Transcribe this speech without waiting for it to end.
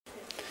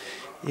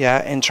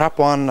Yeah, in trap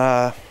one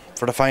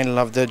for the final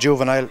of the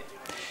juvenile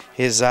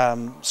is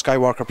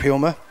Skywalker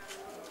Puma.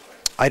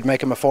 I'd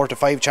make him a 4 to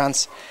 5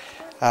 chance.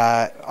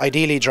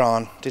 Ideally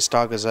drawn. This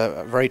dog is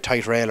a very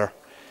tight railer,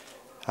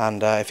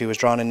 and if he was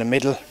drawn in the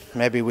middle,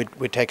 maybe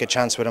we'd take a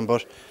chance with him.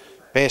 But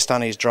based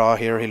on his draw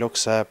here, he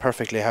looks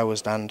perfectly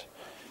housed, and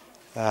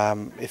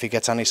if he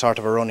gets any sort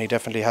of a run, he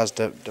definitely has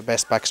the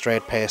best back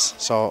straight pace.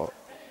 So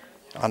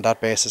on that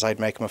basis, I'd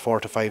make him a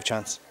 4 to 5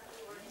 chance.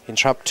 In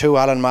trap 2,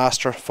 Alan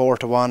Master, 4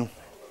 to 1.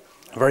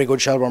 Very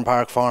good Shelbourne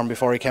Park form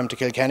before he came to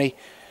Kilkenny.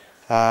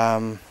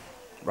 Ran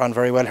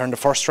very well here in the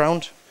first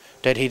round.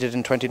 Dead heated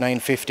in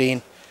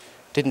 29.15.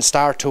 Didn't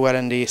start too well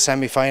in the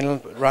semi-final,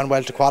 but ran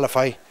well to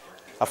qualify.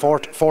 A 4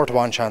 to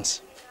 1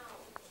 chance.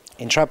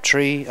 In trap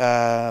 3,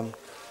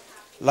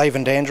 Live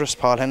and Dangerous,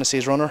 Paul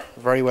Hennessy's runner,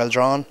 very well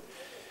drawn.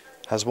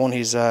 Has won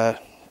his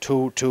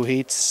two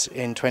heats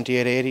in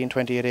 28.80 and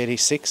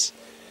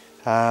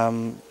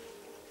 28.86.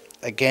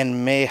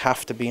 Again, may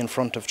have to be in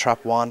front of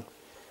trap 1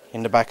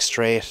 in the back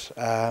straight.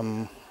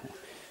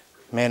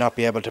 May not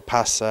be able to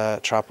pass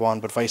trap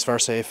 1, but vice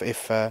versa.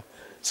 If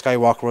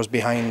Skywalker was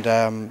behind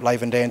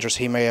Live and Dangerous,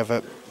 he may have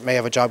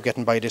a job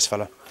getting by this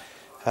fella.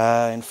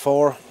 In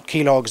 4,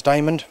 Keelog's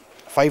Diamond,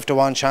 5 to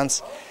 1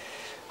 chance.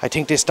 I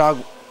think this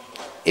dog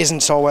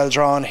isn't so well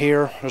drawn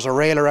here. There's a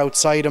railer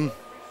outside him.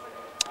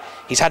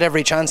 He's had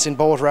every chance in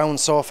both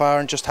rounds so far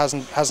and just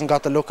hasn't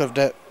got the look of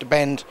the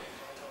bend.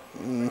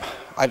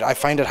 I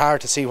find it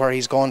hard to see where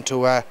he's going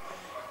to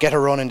get a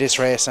run in this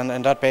race, and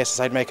on that basis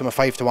I'd make him a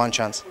 5 to 1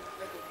 chance.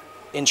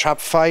 In trap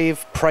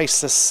 5,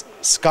 Priceless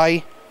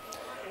Sky.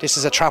 This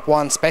is a trap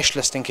 1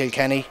 specialist in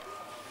Kilkenny.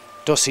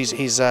 Thus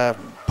he's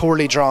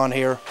poorly drawn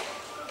here.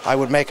 I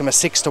would make him a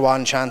 6 to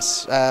 1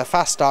 chance.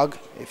 Fast dog.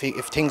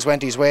 If things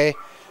went his way,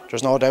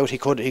 there's no doubt he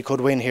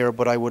could win here,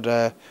 but I would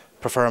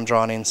prefer him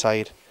drawn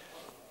inside.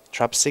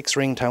 Trap 6,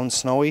 Ringtown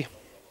Snowy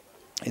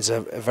is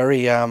a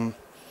very a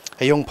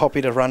young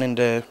puppy that ran in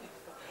the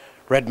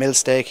Red Mills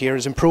stake here.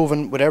 Is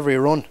improving with every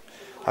run.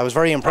 I was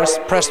very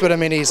impressed with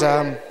him in his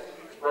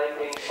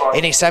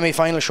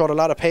semi-final. Showed a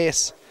lot of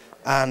pace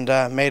and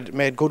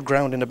made good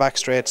ground in the back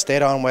straight.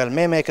 Stayed on well.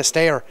 May make a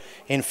stayer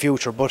in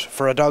future, but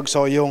for a dog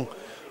so young,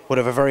 would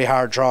have a very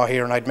hard draw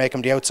here, and I'd make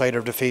him the outsider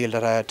of the field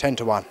at 10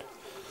 to 1.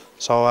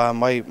 So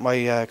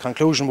my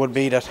conclusion would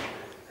be that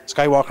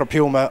Skywalker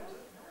Puma,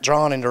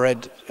 drawn in the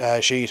red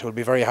sheet, will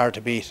be very hard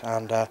to beat,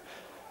 and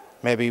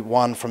maybe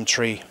 1 from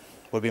 3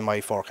 will be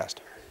my forecast.